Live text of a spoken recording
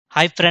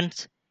Hi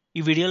friends,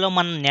 ఈ వీడియోలో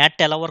మనం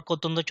NAT ఎలా వర్క్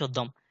అవుతుందో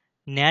చూద్దాం.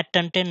 NAT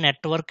అంటే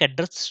నెట్వర్క్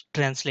అడ్రస్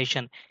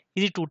ట్రాన్స్లేషన్.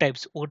 ఇది 2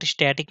 టైప్స్. ఒకటి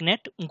స్టాటిక్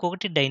NAT,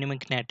 ఇంకొకటి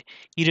డైనమిక్ NAT.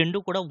 ఈ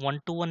 2 కూడా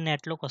 1-to-1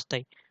 NAT‌లోకి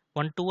వస్తాయి.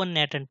 1-to-1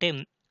 NAT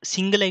అంటే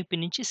సింగిల్ ఐపీ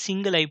నుంచి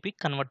సింగిల్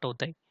ఐపీకి కన్వర్ట్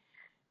అవుతాయి.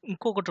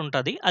 ఇంకొకటి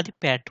ఉంటది. అది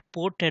PAT,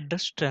 port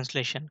address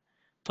translation.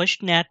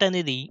 First NAT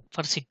అనేది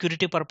ఫర్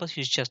సెక్యూరిటీ పర్పస్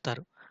యూజ్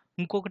చేస్తారు.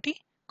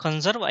 ఇంకొకటి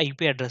కన్జర్వ్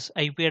ఐపీ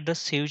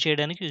అడ్రస్ సేవ్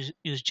చేయడానికి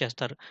యూజ్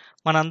చేస్తారు.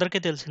 మనందరికీ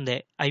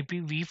తెలిసిందే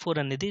IPv4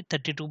 అనేది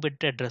 32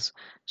 bit address.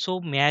 So,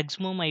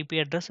 maximum IP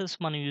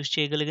addresses మనం యూజ్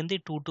చేయగలిగింది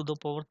 2 to the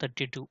power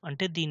 32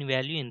 అంటే దీని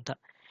వాల్యూ ఇంత.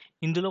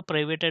 ఇందులో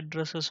ప్రైవేట్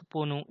అడ్రెసెస్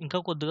పోను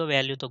ఇంకా కొద్దిగా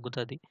వాల్యూ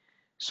తగ్గుతది.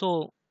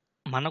 సో,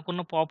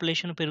 మనకున్న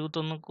పాపులేషన్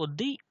పెరుగుతున్న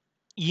కొద్దీ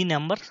ఈ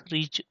నంబర్స్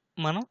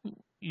మనం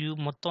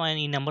మొత్తం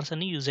ఈ నంబర్స్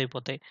అన్నీ యూజ్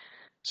అయిపోతాయి.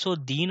 సో,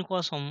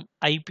 దీనికోసం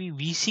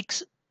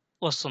IPv6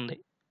 వస్తుంది.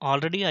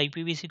 ఆల్రెడీ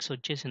IPv6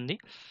 వచ్చేసింది.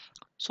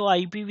 సో,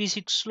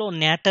 IPv6లో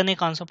NAT అనే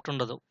కాన్సెప్ట్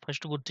ఉండదు.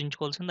 ఫస్ట్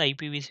గుర్తుంచుకోవాల్సింది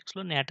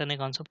IPv6లో NAT అనే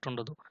కాన్సెప్ట్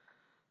ఉండదు.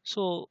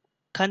 సో,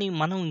 కానీ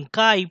మనం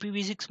ఇంకా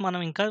IPv6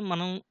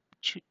 మనం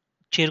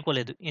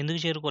చేరుకోలేదు. ఎందుకు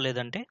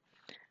చేరుకోలేదంటే,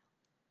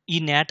 ఈ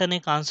NAT అనే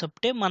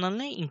కాన్సెప్టే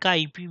మనల్ని ఇంకా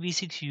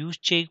IPv6 యూజ్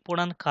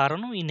చేయకపోవడానికి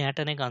కారణం ఈ NAT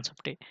అనే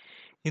కాన్సెప్టే.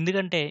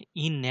 ఎందుకంటే,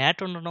 ఈ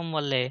NAT ఉండడం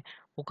వల్లే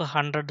ఒక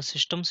 100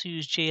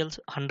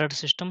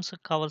 సిస్టమ్స్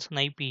కావాల్సిన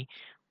ఐపీ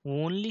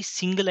ఓన్లీ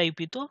సింగిల్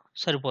ఐపీతో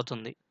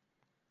సరిపోతుంది.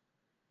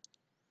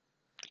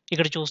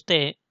 ఇక్కడ చూస్తే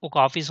ఒక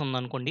ఆఫీస్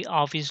ఉందనుకోండి.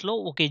 ఆఫీస్‌లో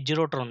ఒక ఎడ్జ్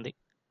రూటర్ ఉంది.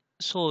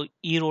 సో,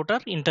 ఈ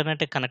రూటర్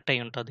ఇంటర్నెట్‌కి కనెక్ట్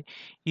అయ్యి ఉంటది.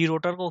 ఈ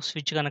రూటర్‌కి ఒక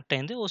స్విచ్ కనెక్ట్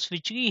అయింది. ఓ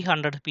స్విచ్‌కి ఈ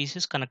 100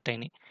 పీసెస్ కనెక్ట్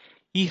అయినాయి.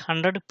 ఈ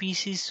 100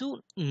 pieces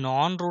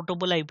non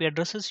రూటబుల్ IP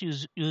addresses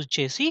use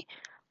చేసి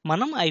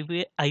మనం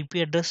ఐపీ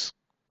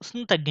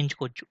అడ్రస్‌ని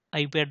తగ్గించుకోవచ్చు.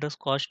 ఐపీ అడ్రస్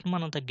కాస్ట్‌ని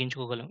మనం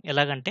తగ్గించుకోగలం.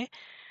 ఎలాగంటే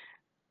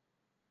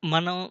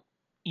మనం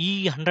ఈ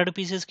 100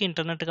 పీసెస్‌కి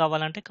ఇంటర్నెట్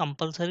కావాలంటే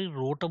కంపల్సరీ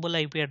రూటబుల్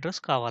ఐపీ అడ్రస్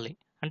కావాలి.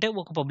 అంటే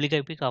ఒక పబ్లిక్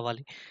ఐపీ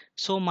కావాలి.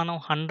 సో, మనం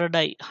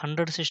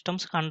 100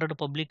 సిస్టమ్స్‌కి 100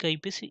 పబ్లిక్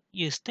ఐపీస్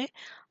ఇస్తే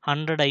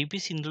 100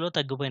 ఐపీస్ ఇందులో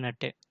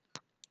తగ్గిపోయినట్టే.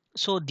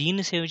 సో,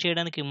 దీన్ని సేవ్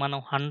చేయడానికి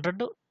మనం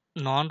 100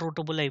 నాన్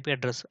రూటబుల్ ఐపీ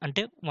అడ్రస్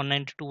అంటే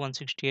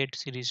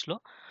 192.168 సిరీస్‌లో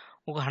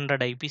ఒక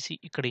 100 ఐపీస్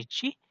ఇక్కడ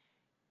ఇచ్చి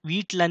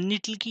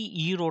వీటిలన్నిట్లికి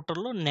ఈ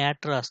రూటర్‌లో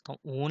NAT రాస్తాం.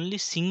 ఓన్లీ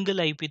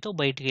సింగిల్ ఐపీతో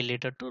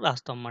బయటికెళ్ళేటట్టు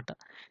రాస్తాం మాట.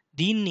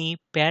 దీన్ని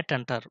ప్యాట్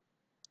అంటారు.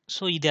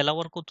 సో, ఇది ఎలా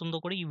వర్క్ అవుతుందో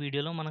కూడా ఈ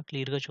వీడియోలో మనం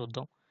క్లియర్‌గా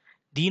చూద్దాం.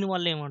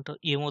 దీనివల్ల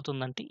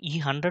ఏమవుతుందంటే ఈ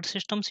 100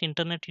 సిస్టమ్స్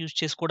ఇంటర్నెట్ యూజ్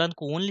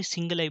చేసుకోవడానికి ఓన్లీ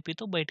సింగిల్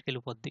ఐపీతో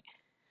బయటికెళ్ళిపోద్ది.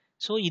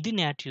 సో, ఇది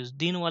NAT యూజ్.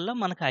 దీనివల్ల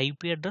మనకు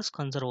ఐపీ అడ్రస్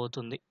కన్జర్వ్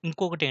అవుతుంది.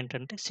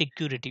 ఇంకొకటేంటంటే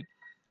సెక్యూరిటీ.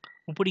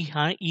 ఇప్పుడు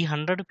ఈ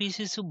 100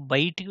 పీసెస్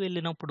బయటికి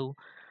వెళ్ళినప్పుడు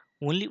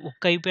ఓన్లీ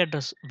ఒక్క ఐపీ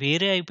అడ్రస్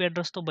వేరే ఐపీ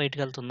అడ్రస్‌తో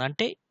బయటికెళ్తుంది.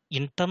 అంటే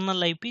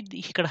ఇంటర్నల్ ఐపీ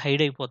ఇక్కడ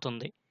హైడ్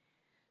అయిపోతుంది.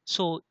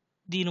 సో,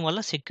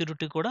 దీనివల్ల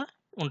సెక్యూరిటీ కూడా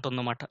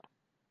ఉంటుందన్నమాట.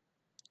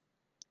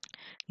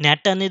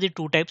 NAT అనేది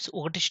 2 టైప్స్.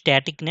 ఒకటి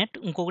స్టాటిక్ NAT,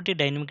 ఇంకొకటి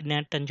డైనమిక్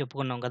NAT అని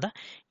చెప్పుకున్నాం కదా!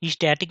 ఈ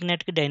స్టాటిక్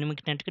NAT‌కి,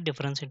 డైనమిక్ NAT‌కి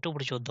డిఫరెన్స్ ఏంటో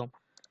ఇప్పుడు చూద్దాం.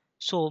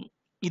 సో,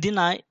 ఇది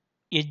నా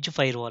ఎడ్జ్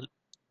ఫైర్‌వాల్.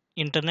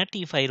 ఇంటర్నెట్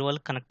ఈ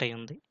ఫైర్‌వాల్‌కి కనెక్ట్ అయ్యి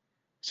ఉంది.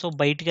 సో,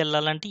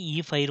 బయటికెళ్ళాలంటే ఈ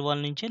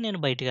ఫైర్‌వాల్ నుంచే నేను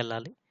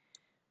బయటికెళ్ళాలి.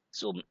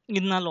 సో,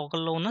 ఇది నా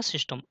లోకల్‌లో ఉన్న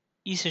సిస్టమ్.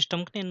 ఈ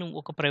సిస్టమ్‌కి నేను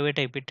ఒక ప్రైవేట్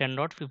ఐపీ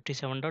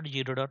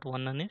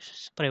 10.57.0.1 అనే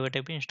ప్రైవేట్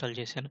ఐపీ ఇన్‌స్టాల్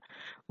చేశాను.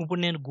 ఇప్పుడు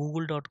నేను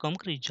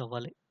google.comకి రీచ్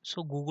అవ్వాలి.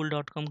 సో,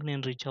 google.comకి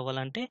నేను రీచ్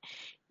అవ్వాలంటే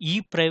ఈ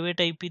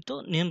ప్రైవేట్ ఐపీతో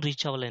నేను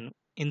రీచ్ అవ్వలేను.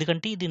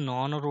 ఎందుకంటే ఇది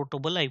నాన్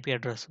రూటబుల్ ఐపీ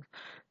అడ్రెస్.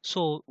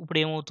 సో,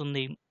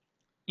 ఇప్పుడేమవుతుంది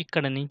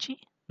ఇక్కడ నుంచి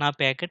నా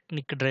packet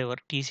Nick driver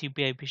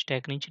TCP IP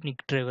stock నుంచి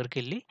నిక్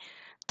డ్రైవర్‌కెళ్ళి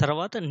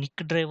తర్వాత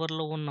నిక్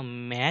డ్రైవర్‌లో ఉన్న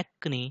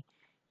మ్యాక్‌ని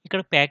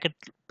ఇక్కడ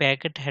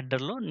ప్యాకెట్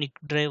హెడర్‌లో నిక్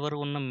డ్రైవర్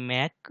ఉన్న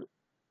మ్యాక్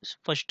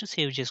ఫస్ట్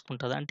సేవ్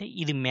చేసుకుంటది. అంటే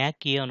ఇది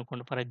మ్యాక్ ఏ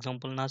అనుకోండి. ఫర్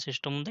ఎగ్జాంపుల్ నా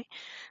సిస్టమ్ ఉంది.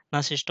 నా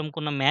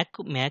సిస్టమ్‌కున్న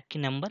మ్యాక్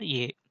నంబర్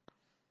ఏ.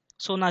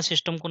 సో, నా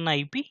సిస్టమ్‌కున్న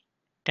ఐపీ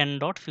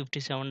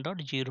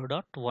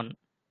 10.57.0.1.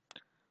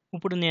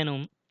 ఇప్పుడు నేను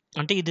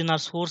అంటే ఇది నా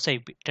సోర్స్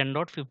ఐపీ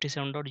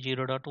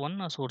 10.57.0.1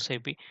 నా సోర్స్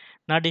ఐపీ.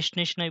 నా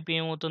డెస్టినేషన్ ఐపీ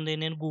ఏమవుతుంది?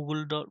 నేను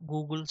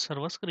గూగుల్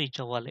సర్వర్స్‌కి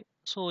రీచ్ అవ్వాలి.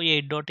 సో,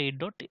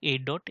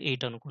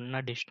 8.8.8.8 అనుకోండి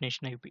నా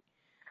డెస్టినేషన్ ఐపీ.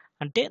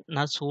 అంటే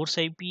నా సోర్స్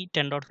ఐపీ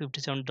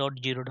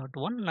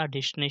 10.57.0.1 నా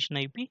destination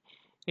IP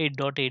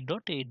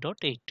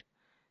 8.8.8.8.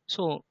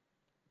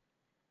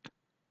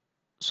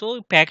 So,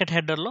 packet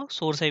హెడర్‌లో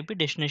source IP,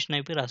 destination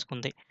IP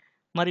రాసుకుంది.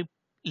 మరి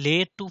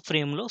లేయర్ 2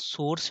 ఫ్రేమ్‌లో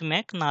సోర్స్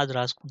మ్యాక్ నాది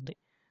రాసుకుంది.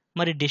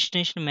 మరి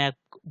డెస్టినేషన్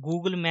మ్యాక్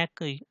గూగుల్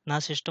మ్యాక్ నా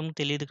సిస్టమ్‌కి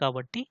తెలీదు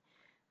కాబట్టి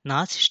నా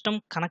సిస్టమ్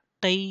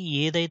కనెక్ట్ అయ్యి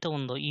ఏదైతే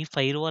ఉందో ఈ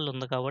ఫైర్‌వాల్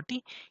ఉంది కాబట్టి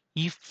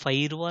ఈ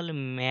ఫైర్‌వాల్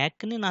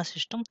మ్యాక్‌ని నా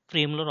సిస్టమ్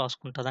ఫ్రేమ్‌లో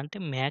రాసుకుంటది. అంటే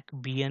మ్యాక్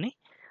బి అని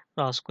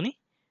రాసుకొని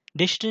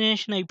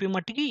డెస్టినేషన్ ఐపీ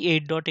మట్టికి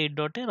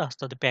 8.8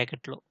 రాస్తది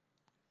ప్యాకెట్‌లో.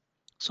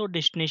 సో,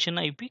 డెస్టినేషన్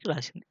ఐపీకి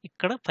రాసింది.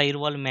 ఇక్కడ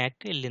ఫైర్‌వాల్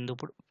మ్యాక్‌కి ఎళ్ళింది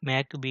ఇప్పుడు.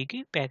 Mac బికి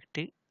packet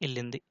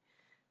ఎళ్ళింది.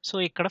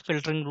 సో, ఇక్కడ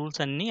ఫిల్టరింగ్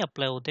రూల్స్ అన్నీ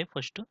అప్లై అవుతాయి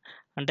ఫస్ట్.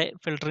 అంటే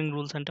ఫిల్టరింగ్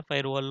రూల్స్ అంటే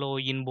ఫైర్‌వాల్‌లో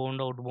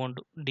ఇన్‌బౌండ్, ఔట్‌బౌండ్,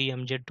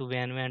 డీఎంజెడ్ టు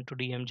వ్యాన్ టు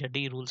డీఎంజెడ్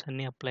ఈ రూల్స్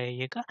అన్నీ అప్లై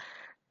అయ్యాక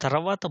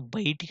తర్వాత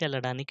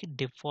బయటికెళ్ళడానికి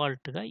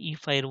డిఫాల్ట్‌గా ఈ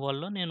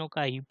ఫైర్‌వాల్‌లో నేను ఒక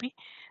ఐపీ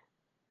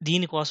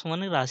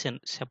దీనికోసమని రాశాను.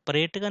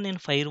 సెపరేట్‌గా నేను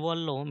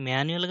ఫైర్‌వాల్‌లో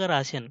మాన్యుయల్‌గా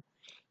రాశాను.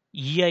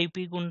 ఈ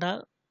ఐపీ గుండా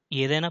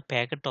ఏదైనా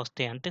ప్యాకెట్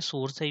వస్తే అంటే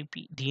సోర్స్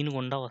ఐపీ దీని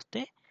గుండా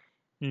వస్తే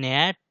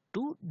నాట్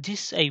టు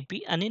థిస్ ఐపీ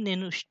అని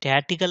నేను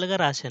స్టాటికల్‌గా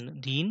రాశాను.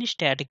 దీన్ని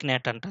స్టాటిక్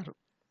నాట్ అంటారు.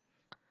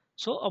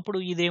 సో, అప్పుడు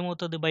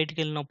ఇదేమవుతది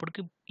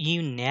బయటికెళ్ళినప్పటికి ఈ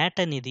నాట్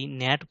అనేది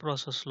నాట్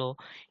ప్రాసెస్‌లో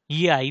ఈ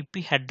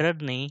ఐపీ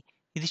హెడర్‌ని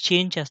ఇది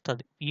చేంజ్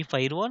చేస్తది. ఈ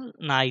ఫైర్‌వాల్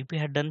నా ఐపీ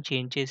హెడర్‌ని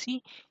చేంజ్ చేసి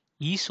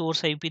ఈ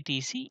సోర్స్ ఐపీ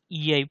తీసి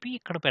ఈ ఐపీ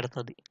ఇక్కడ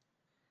పెడతది.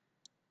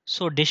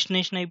 సో,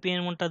 డెస్టినేషన్ ఐపీ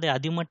ఏముంటది?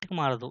 అది మట్టికి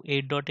మారదు.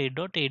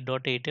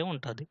 8.8.8.8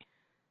 ఉంటది.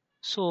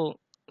 So,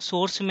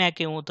 source Mac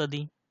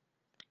ఏమవుతది?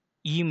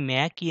 ఈ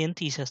మ్యాక్ ఏని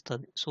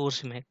తీసేస్తది.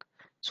 Source Mac.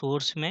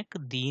 సోర్స్ మ్యాక్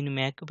దీని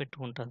Mac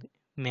పెట్టుకుంటది.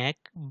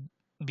 Mac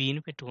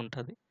బీని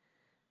పెట్టుకుంటది.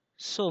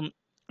 So,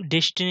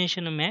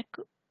 destination Mac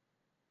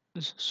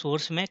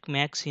source Mac,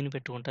 Mac సీని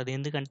పెట్టుకుంటది.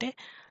 ఎందుకంటే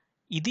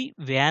ఇది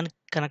వ్యాన్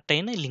కనెక్ట్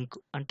అయిన లింక్.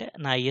 అంటే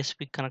నా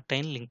ఐఎస్‌పికి కనెక్ట్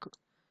అయిన లింక్.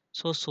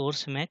 సో,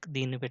 సోర్స్ మ్యాక్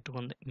దీన్ని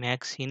పెట్టుకుంది.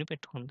 మ్యాక్ సీని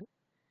పెట్టుకుంది.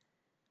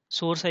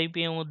 సోర్స్ ఐపీ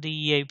ఏమవుద్ది?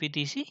 ఈ ఐపీ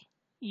తీసి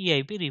ఈ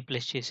ఐపీ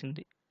రీప్లేస్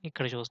చేసింది.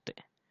 ఇక్కడ చూస్తే.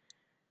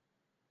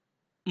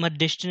 మరి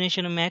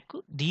డెస్టినేషన్ మ్యాక్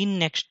దీని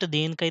నెక్స్ట్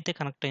దేనికైతే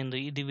కనెక్ట్ అయిందో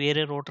ఇది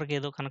వేరే రూటర్‌కి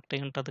ఏదో కనెక్ట్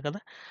అయ్యి ఉంటది కదా!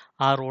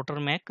 ఆ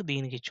రూటర్ మ్యాక్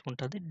దీనికి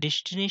ఇచ్చుకుంటది.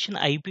 డెస్టినేషన్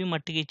ఐపీ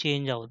మట్టికి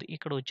చేంజ్ అవ్వదు.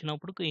 ఇక్కడ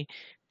వచ్చినప్పటికి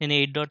నేను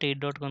 8.8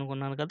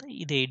 కనుక్కున్నాను కదా!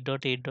 ఇది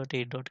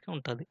 8.8.8కి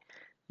ఉంటది.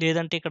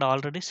 లేదంటే ఇక్కడ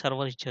ఆల్రెడీ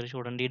సర్వర్ ఇచ్చారు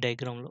చూడండి ఈ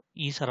డయాగ్రామ్‌లో.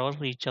 ఈ సర్వర్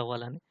రీచ్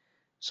అవ్వాలని.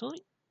 సో,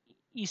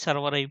 ఈ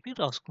సర్వర్ ఐపీ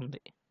రాసుకుంది.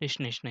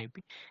 Destination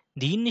IP.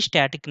 దీన్ని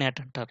స్టాటిక్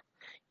నాట్ అంటారు.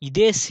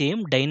 ఇదే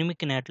సేమ్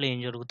డైనమిక్ నాట్‌లో ఏం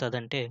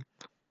జరుగుతదంటే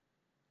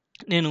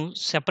నేను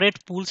సెపరేట్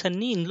పూల్స్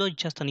అన్నీ ఇందులో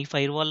ఇచ్చేస్తాను. ఈ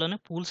ఫైర్‌వాల్‌లోనే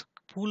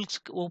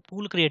ఓ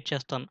పూల్ క్రియేట్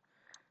చేస్తాను.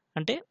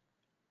 అంటే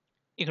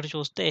ఇక్కడ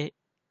చూస్తే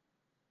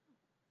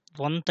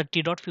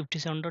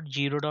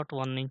 130.57.0.1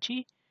 నుంచి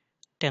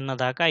 10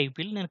 దాకా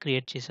ఐపీలు నేను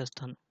క్రియేట్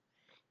చేసేస్తాను.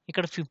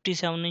 ఇక్కడ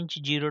 57 నుంచి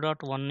 0.1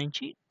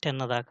 నుంచి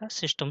 10 దాకా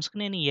సిస్టమ్స్‌కి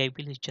నేను ఈ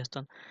ఐపీలు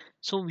ఇచ్చేస్తాను.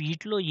 సో,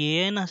 వీటిలో ఏ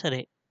అయినా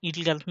సరే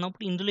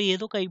ఈటిలికెళ్తున్నప్పుడు ఇందులో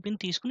ఏదో ఒక ఐపీని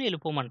తీసుకొని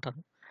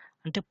వెళ్ళిపోమంటాను.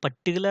 అంటే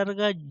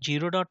పర్టిక్యులర్‌గా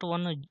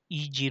 0.1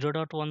 ఈ 0.1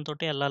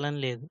 తోటే ఎళ్ళాలని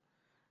లేదు.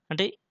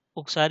 అంటే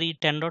ఒకసారి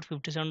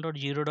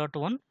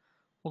 10.57.0.1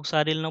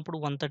 ఒకసారి ఎళ్ళినప్పుడు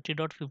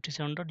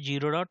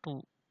 130.57.0.5తో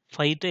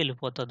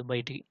ఎళ్ళిపోతది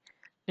బయటికి.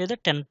 లేదా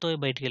 10తో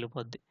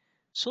బయటికెళ్ళిపోద్ది.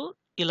 సో,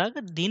 ఇలాగ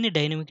దీన్ని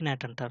డైనమిక్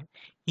నాట్ అంటారు.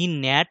 ఈ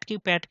నాట్‌కి,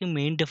 ప్యాట్‌కి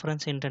మెయిన్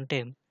డిఫరెన్స్ ఏంటంటే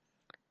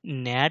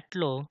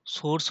నాట్‌లో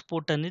సోర్స్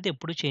పోర్ట్ అనేది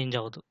ఎప్పుడు చేంజ్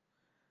అవ్వదు.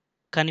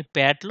 కానీ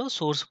ప్యాట్‌లో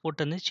సోర్స్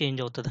పోర్ట్ అనేది చేంజ్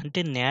అవుతది.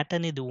 అంటే నాట్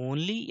అనేది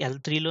ఓన్లీ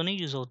L3లోనే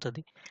యూజ్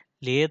అవుతది.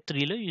 లేయర్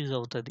 3లో యూజ్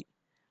అవుతది.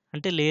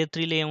 అంటే లేయర్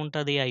 3లో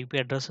ఏముంటది? ఐపీ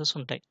అడ్రెసెస్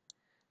ఉంటాయి.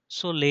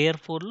 సో, లేయర్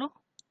 4లో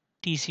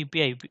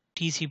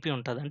టీసీపీ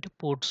ఉంటది. అంటే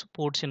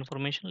పోర్ట్స్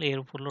ఇన్ఫర్మేషన్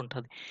లేయర్ 4లో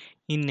ఉంటది.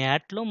 ఈ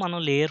నాట్‌లో మనం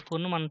లేయర్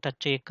 4ని మనం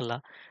touch చేయక్కర్లా.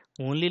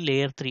 Only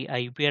layer 3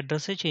 IP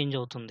అడ్రెస్సే change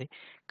అవుతుంది.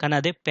 కానీ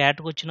అదే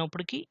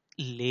ప్యాట్‌కొచ్చినప్పటికి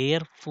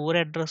లేయర్ 4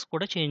 అడ్రెస్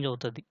కూడా చేంజ్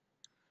అవుతది.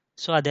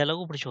 సో,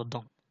 అదెలాగో ఇప్పుడు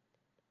చూద్దాం.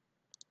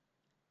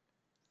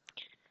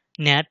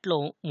 నాట్‌లో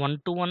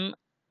 1-to-1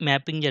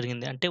 మ్యాపింగ్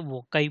జరిగింది. అంటే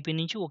ఒక ఐపీ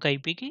నుంచి ఒక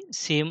ఐపీకి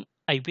సేమ్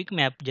ఐపీకి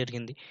మ్యాప్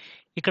జరిగింది.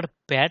 ఇక్కడ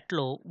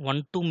ప్యాట్‌లో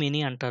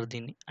 1-to-మెనీ అంటారు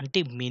దీన్ని. అంటే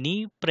మెనీ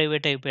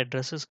ప్రైవేట్ ఐపీ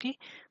అడ్రెసెస్‌కి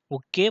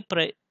ఒకే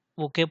ప్రై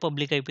ఒకే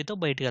పబ్లిక్ ఐపీతో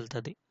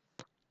బయటికెళ్తది.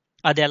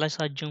 అదెలా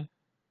సాధ్యం?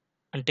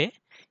 అంటే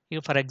ఇక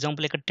ఫర్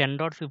ఎగ్జాంపుల్ ఇక్కడ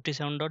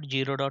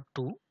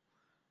 10.57.0.2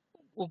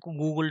 ఒక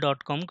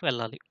గూగుల్.కామ్‌కి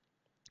వెళ్ళాలి.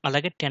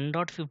 అలాగే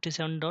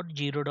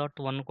 10.57.0.1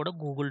 కూడా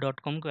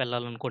గూగుల్.కామ్‌కి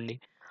వెళ్ళాలనుకోండి.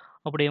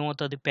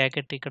 అప్పుడేమవుతది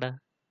ప్యాకెట్ ఇక్కడ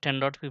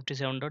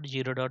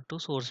 10.57.0.2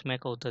 సోర్స్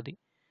మ్యాక్ అవుతది.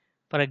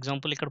 ఫర్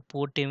ఎగ్జాంపుల్ ఇక్కడ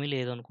పోర్ట్ ఏమీ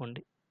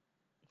లేదనుకోండి.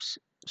 స్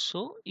సో,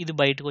 ఇది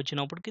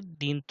బయటకొచ్చినప్పటికి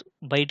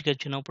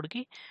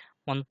బయటికొచ్చినప్పటికి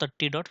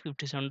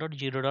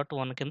 130.57.0.1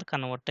 కింద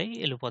కన్వర్ట్ అయ్యి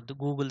ఎళ్ళిపోద్ది.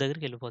 గూగుల్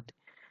దగ్గరికెళ్ళిపోద్ది.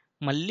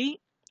 మళ్ళీ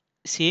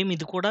సేమ్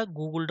ఇది కూడా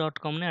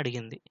గూగుల్.కామ్‌నే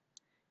అడిగింది.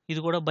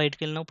 ఇది కూడా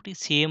బయటికెళ్ళినప్పుడు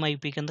సేమ్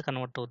ఐపీ కింద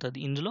కన్వర్ట్ అవుతది.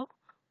 ఇందులో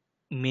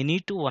many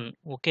to one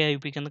okay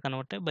IP కింద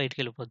కన్వర్ట్ అయ్యి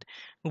బయటికెళ్ళిపోద్ది.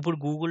 ఇప్పుడు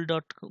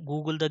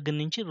గూగుల్ దగ్గర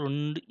నుంచి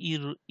 2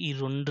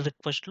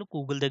 రిక్వెస్ట్‌లు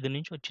గూగుల్ దగ్గర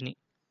నుంచి వచ్చినియి.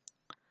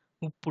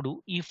 ఇప్పుడు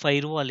ఈ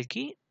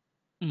ఫైర్‌వాల్‌కి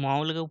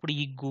మామూలుగా ఇప్పుడు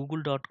ఈ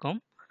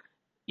గూగుల్.కామ్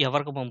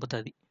ఎవరికి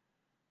పంపుతది?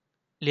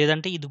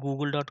 లేదంటే ఇది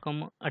గూగుల్.కామ్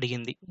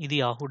అడిగింది. ఇది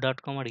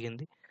యాహూ.కామ్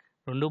అడిగింది.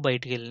 2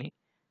 బయటికెళ్ళినియి.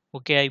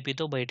 ఒకే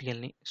ఐపీతో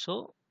బయటికెళ్ళినియి. So,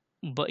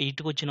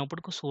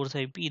 బయటికొచ్చినప్పటికి source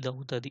IP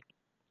ఇదవుతది.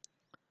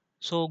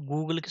 So,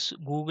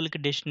 గూగుల్‌కి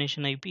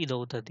destination IP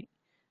ఇదవుతది.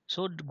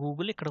 So,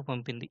 Google ఇక్కడికి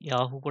పంపింది.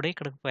 యాహూ కూడా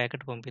ఇక్కడికి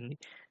ప్యాకెట్ పంపింది.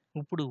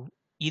 ఇప్పుడు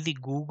ఇది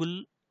గూగుల్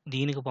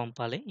దీనికి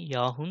పంపాలి.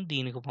 యాహూని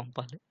దీనికి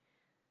పంపాలి.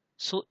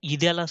 సో,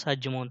 ఇదెలా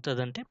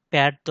సాధ్యమవుతదంటే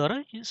ప్యాట్ ద్వారా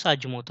ఇది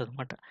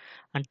సాధ్యమవుతదనమాట.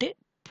 అంటే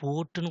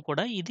పోర్ట్‌ను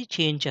కూడా ఇది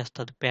చేంజ్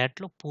చేస్తది.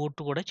 ప్యాట్‌లో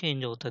పోర్ట్ కూడా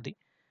చేంజ్ అవుతది.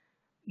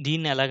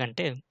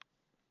 దీన్నెలాగంటే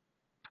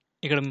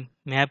ఇక్కడ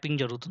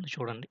మ్యాపింగ్ జరుగుతుంది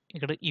చూడండి.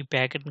 ఇక్కడ ఈ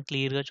ప్యాకెట్‌ని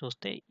క్లియర్‌గా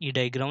చూస్తే ఈ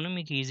డయాగ్రామ్‌ని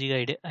మీకు ఈజీగా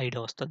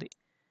ఐడియా వస్తది.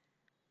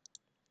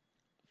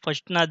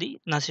 ఫస్ట్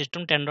నా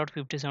సిస్టమ్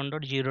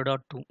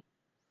 10.57.0.2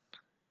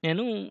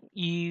 నేను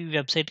ఈ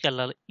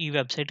వెబ్‌సైట్‌కెళ్ళాలి. ఈ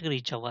వెబ్‌సైట్‌కి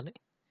రీచ్ అవ్వాలి.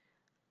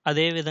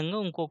 అదే విధంగా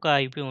ఇంకొక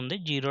ఐపీ ఉంది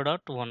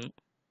 0.1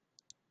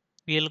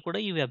 వీళ్ళు కూడా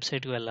ఈ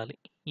వెబ్‌సైట్‌కి వెళ్ళాలి.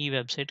 ఈ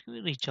వెబ్‌సైట్‌కి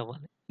రీచ్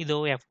అవ్వాలి. ఇదో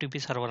ఎఫ్‌టిపి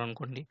సర్వర్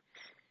అనుకోండి.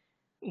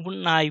 ఇప్పుడు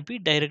నా ఐపీ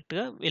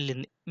డైరెక్ట్‌గా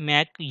వెళ్ళింది.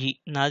 మ్యాక్ ఈ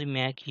నాది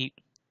మ్యాక్ ఈ.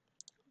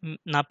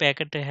 నా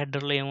ప్యాకెట్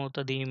హెడర్‌లో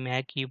ఏమవుతది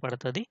మ్యాక్ ఈ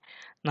పడతది.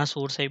 నా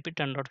సోర్స్ ఐపీ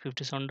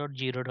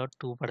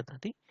 10.57.0.2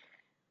 పడతది.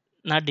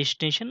 నా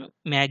డెస్టినేషన్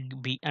మ్యాక్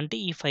బి అంటే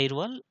ఈ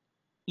ఫైర్‌వాల్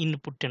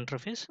ఇన్‌పుట్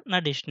ఇంటర్ఫేస్ నా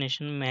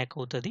డెస్టినేషన్ మ్యాక్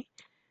అవుతది.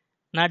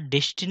 నా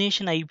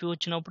డెస్టినేషన్ ఐపీ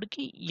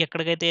వచ్చినప్పటికి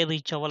ఎక్కడికైతే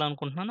రీచ్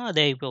అవ్వాలనుకుంటున్నానో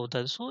అదే ఐపీ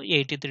అవుతది. సో,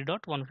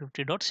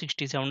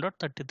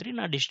 83.150.67.33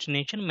 నా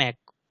డెస్టినేషన్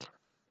మ్యాక్.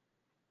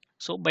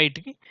 సో,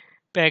 బయటికి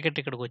ప్యాకెట్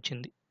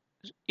ఇక్కడికొచ్చింది.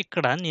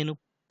 ఇక్కడ నేను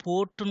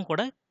పోర్ట్‌ను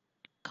కూడా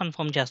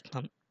కన్ఫర్మ్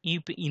చేస్తున్నాను.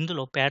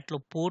 ఇందులో ప్యాట్‌లో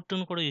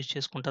పోర్ట్‌ను కూడా యూజ్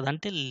చేసుకుంటది.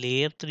 అంటే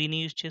లేయర్ 3ని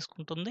యూజ్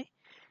చేసుకుంటుంది.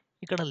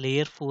 ఇక్కడ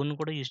లేయర్ 4ని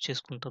కూడా యూజ్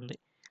చేసుకుంటుంది.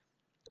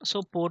 So,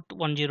 port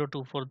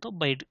 1024తో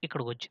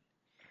ఇక్కడికొచ్చింది.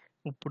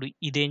 ఇప్పుడు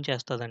ఇదేం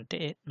చేస్తదంటే,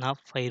 నా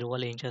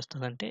ఫైర్‌వాల్ ఏం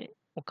చేస్తదంటే,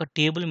 ఒక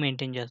టేబుల్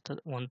మెయింటైన్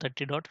చేస్తది.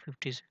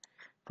 130.50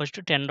 ఫస్ట్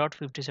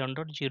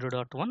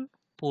 10.57.0.1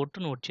 పోర్ట్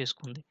నోట్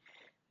చేసుకుంది.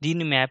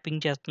 దీన్ని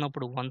మ్యాపింగ్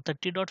చేస్తున్నప్పుడు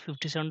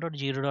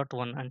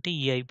 130.57.0.1 అంటే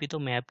ఈ ఐపీతో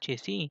మ్యాప్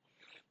చేసి,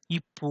 ఈ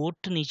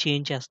పోర్ట్‌ని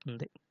చేంజ్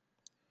చేస్తుంది.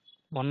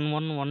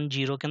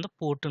 1110 కింద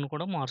పోర్ట్‌ని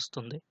కూడా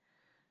మారుస్తుంది.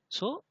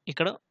 సో,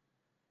 ఇక్కడ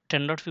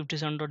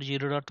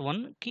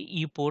 10.57.0.1కి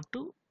ఈ పోర్ట్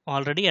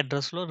ఆల్రెడీ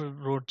అడ్రస్‌లో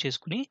రూట్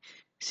చేసుకొని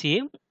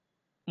సేమ్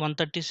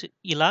 136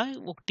 ఇలా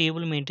ఒక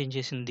టేబుల్ మెయింటైన్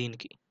చేసింది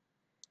దీనికి.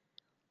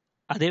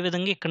 అదే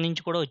విధంగా ఇక్కడి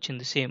నుంచి కూడా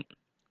వచ్చింది సేమ్.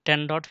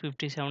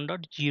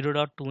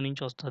 10.57.0.2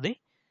 నుంచి వస్తది.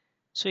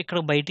 సో, ఇక్కడ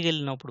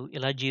బయటికెళ్ళినప్పుడు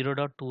ఇలా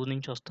 0.2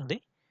 నుంచి వస్తది.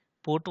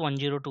 పోర్ట్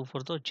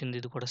 1024తో వచ్చింది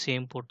ఇది కూడా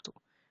సేమ్ పోర్ట్‌తో.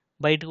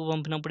 బయటకు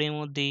పంపినప్పుడు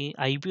ఏమవుద్ది?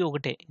 ఐపీ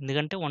ఒకటే.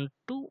 ఎందుకంటే 1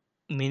 టు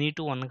మెనీ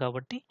టు 1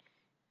 కాబట్టి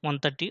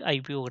 130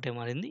 ఐపీ ఒకటే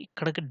మారింది.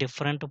 ఇక్కడికి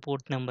డిఫరెంట్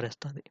పోర్ట్ నంబర్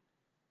ఇస్తది.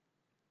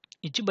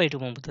 ఇచ్చి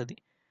బయటకు పంపుతది.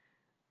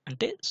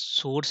 అంటే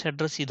సోర్స్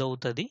అడ్రెస్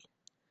ఇదవుతది.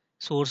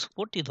 Source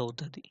port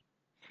ఇదవుతది.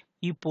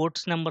 ఈ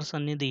పోర్ట్స్ నంబర్స్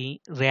అనేది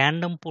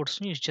ర్యాండమ్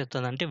పోర్ట్స్‌ని యూజ్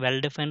చేస్తది. అంటే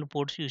వెల్ డిఫైన్డ్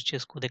పోర్ట్స్ యూజ్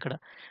చేసుకోదు ఇక్కడ.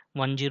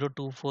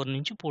 1024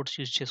 నుంచి పోర్ట్స్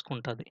యూజ్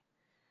చేసుకుంటది.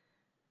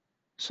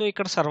 సో,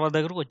 ఇక్కడ సర్వర్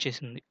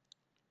దగ్గరకొచ్చేసింది.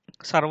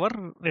 Server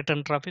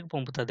return traffic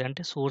పంపుతది.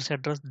 అంటే సోర్స్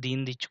అడ్రెస్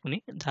దీనిది ఇచ్చుకొని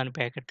దాని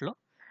ప్యాకెట్‌లో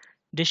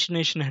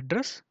డెస్టినేషన్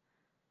అడ్రెస్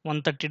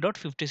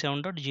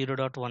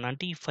 130.57.0.1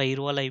 అంటే ఈ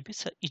ఫైర్‌వాల్ ఐపీ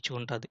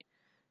ఇచ్చుకుంటది.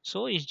 సో,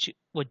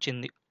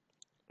 వచ్చింది.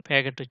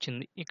 ప్యాకెట్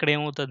వచ్చింది.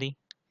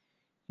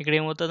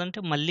 ఇక్కడేమవుతదంటే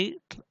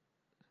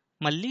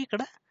మళ్ళీ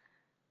ఇక్కడ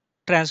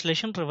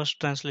రివర్స్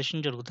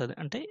ట్రాన్స్‌లేషన్ జరుగుతది.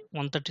 అంటే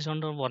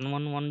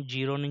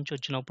 137.1110 నుంచి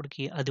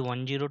వచ్చినప్పటికి అది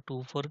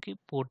 1024కి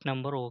పోర్ట్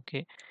నంబర్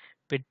ఓకే.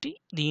 పెట్టి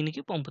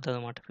దీనికి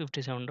పంపుతదనమాట.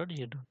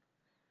 57.0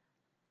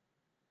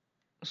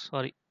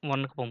 సారీ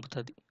 1కి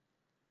పంపుతది.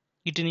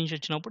 ఇటు నుంచి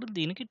వచ్చినప్పుడు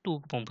దీనికి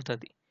 2కి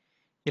పంపుతది.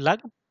 ఇలాగ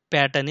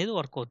ప్యాట్ అనేది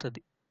వర్క్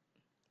అవుతది.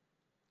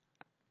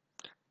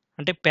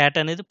 అంటే ప్యాట్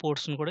అనేది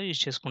పోర్ట్స్‌ని కూడా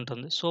యూజ్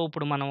చేసుకుంటుంది. సో,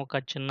 ఇప్పుడు మనం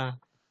ఒక చిన్న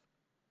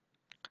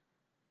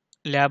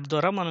ల్యాబ్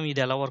ద్వారా మనం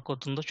ఇది ఎలా వర్క్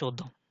అవుతుందో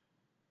చూద్దాం.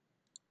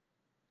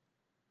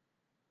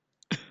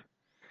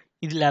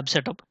 ఇది ల్యాబ్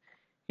సెటప్.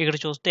 ఇక్కడ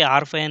చూస్తే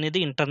R5 అనేది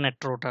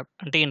ఇంటర్నెట్ రూటర్.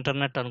 అంటే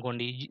ఇంటర్నెట్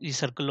అనుకోండి. ఈ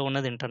సర్కిల్‌లో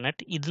ఉన్నది ఇంటర్నెట్.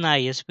 ఇది నా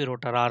ఐఎస్‌పీ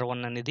రూటర్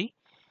R1 అనేది.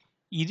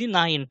 ఇది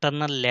నా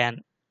ఇంటర్నల్ ల్యాన్.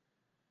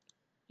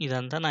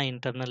 ఇదంతా నా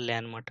ఇంటర్నల్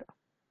ల్యాన్ మాట.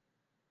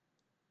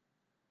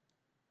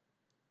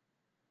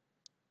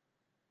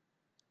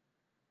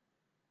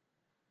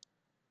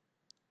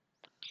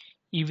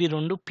 ఇవి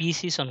 2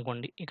 పీసీస్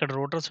అనుకోండి. ఇక్కడ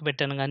రూటర్స్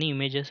పెట్టాను గానీ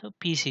ఇమేజెస్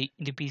పీసీ.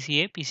 ఇది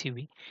పీసీఏ,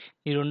 పీసీబీ.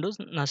 ఈ 2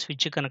 నా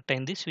స్విచ్ కనెక్ట్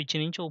అయింది. స్విచ్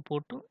నుంచి ఒక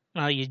పోర్ట్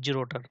నా ఎడ్జ్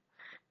రూటర్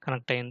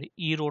కనెక్ట్ అయింది.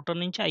 ఈ రూటర్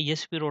నుంచి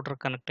ఐఎస్‌పీ రూటర్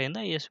కనెక్ట్ అయింది.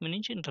 ఐఎస్‌పీ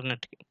నుంచి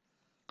ఇంటర్నెట్‌కి.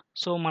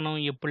 సో, మనం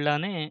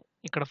ఎప్పుడులానే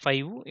ఇక్కడ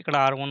 5 ఇక్కడ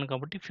R1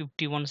 కాబట్టి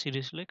 51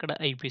 సీరీస్‌లో ఇక్కడ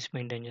ఐపీస్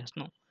మెయింటైన్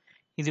చేస్తున్నాం.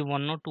 ఇది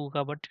 1, 2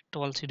 కాబట్టి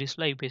 12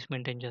 సీరీస్‌లో ఐపీస్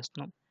మెయింటైన్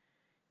చేస్తున్నాం.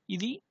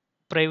 ఇది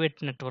ప్రైవేట్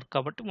నెట్వర్క్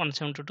కాబట్టి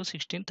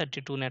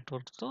 172.16.32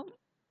 నెట్వర్క్‌తో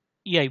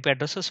ఈ ఐపీ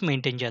అడ్రెసెస్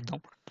మెయింటైన్ చేద్దాం.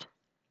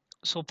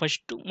 సో,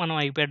 ఫస్ట్ మనం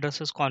ఐపీ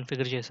అడ్రెసెస్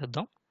కాన్ఫిగర్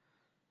చేసేద్దాం.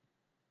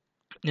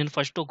 నేను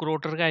ఫస్ట్ ఒక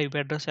రూటర్‌గా ఐపీ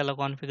అడ్రెస్ ఎలా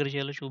కాన్ఫిగర్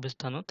చేయాలో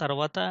చూపిస్తాను.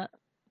 తర్వాత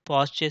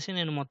పాజ్ చేసి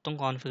నేను మొత్తం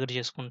కాన్ఫిగర్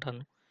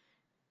చేసుకుంటాను.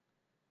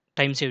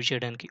 టైమ్ సేవ్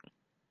చేయడానికి.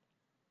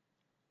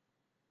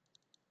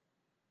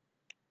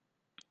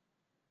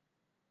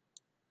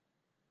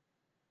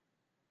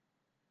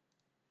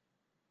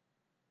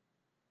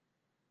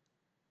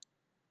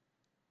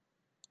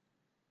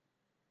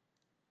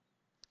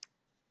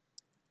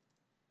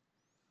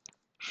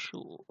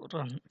 Show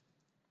run.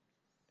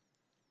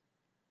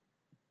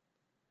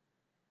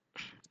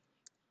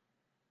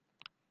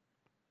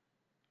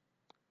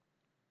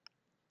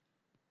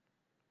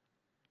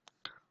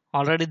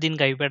 ఆల్రెడీ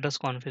దీనికి ఐపీ అడ్రెస్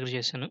కాన్ఫిగర్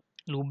చేశాను.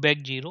 లూప్ బ్యాక్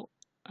 0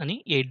 అని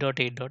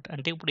 8.8.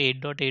 అంటే ఇప్పుడు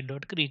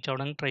 8.8కి రీచ్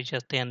అవ్వడానికి ట్రై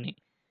చేస్తాయి అన్నీ.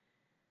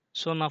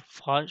 సో, నా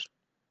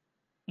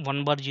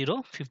 1/0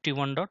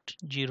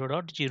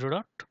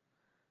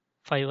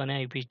 51.0.0.5 అనే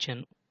ఐపీ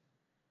ఇచ్చాను.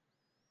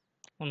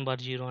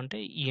 1/0 అంటే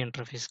ఈ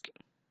ఇంటర్ఫేస్‌కి.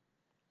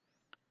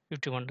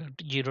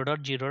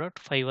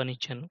 51.0.0.5 అని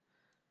ఇచ్చాను.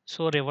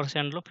 సో రివర్స్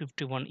ఎండ్లో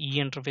 51 ఈ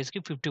ఇంటర్ఫేస్కి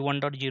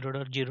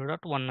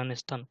 51.0.0.1 అని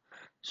ఇస్తాను.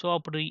 సో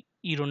అప్పుడు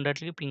ఈ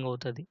రెండిటికి పింగ్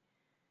అవుతుంది.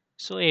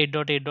 So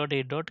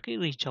 8.8.8.కి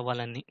reach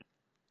అవ్వాలన్నీ.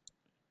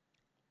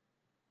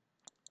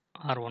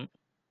 R1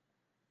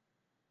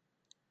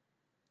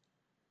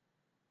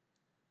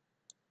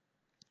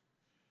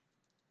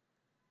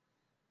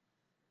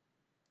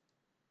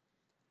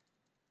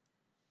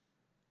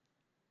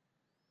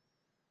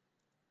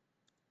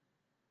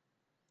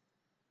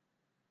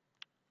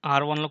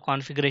 R1లో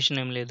కాన్ఫిగరేషన్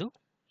ఏం లేదు.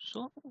 సో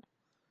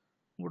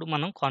ఇప్పుడు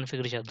మనం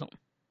కాన్ఫిగర్ చేద్దాం.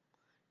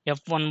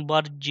 F1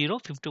 బార్ 0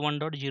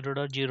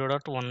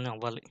 51.0.0.1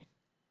 అవ్వాలి.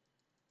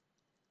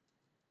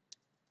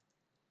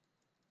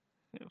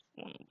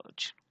 F1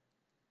 bar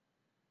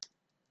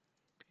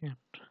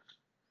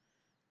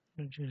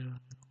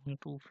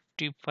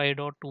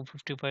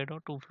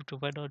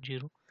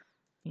 255.255.255.0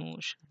 no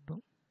shadow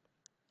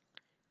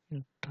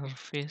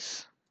interface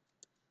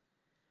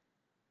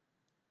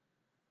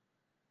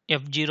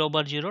F0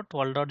 bar 0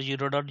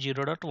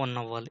 12.0.0.1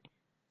 అవ్వాలి.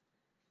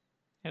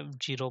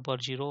 F0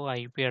 bar 0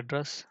 IP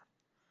address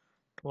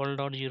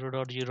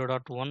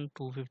 12.0.0.1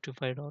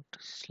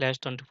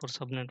 255./24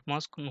 subnet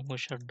mask no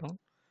shut down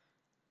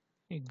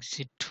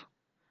exit.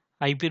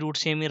 IP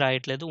roots ఏమీ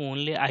రాయట్లేదు,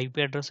 ఓన్లీ ఐపీ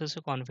అడ్రసెస్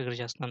కాన్ఫిగర్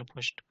చేస్తున్నాను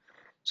first.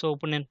 So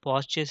ఇప్పుడు నేను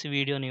పాజ్ చేసి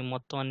వీడియోని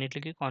మొత్తం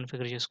అన్నిటికీ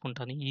కాన్ఫిగర్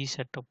చేసుకుంటాను. ఈ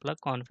సెటప్లా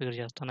కాన్ఫిగర్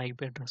చేస్తాను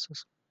ఐపీ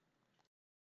అడ్రసెస్.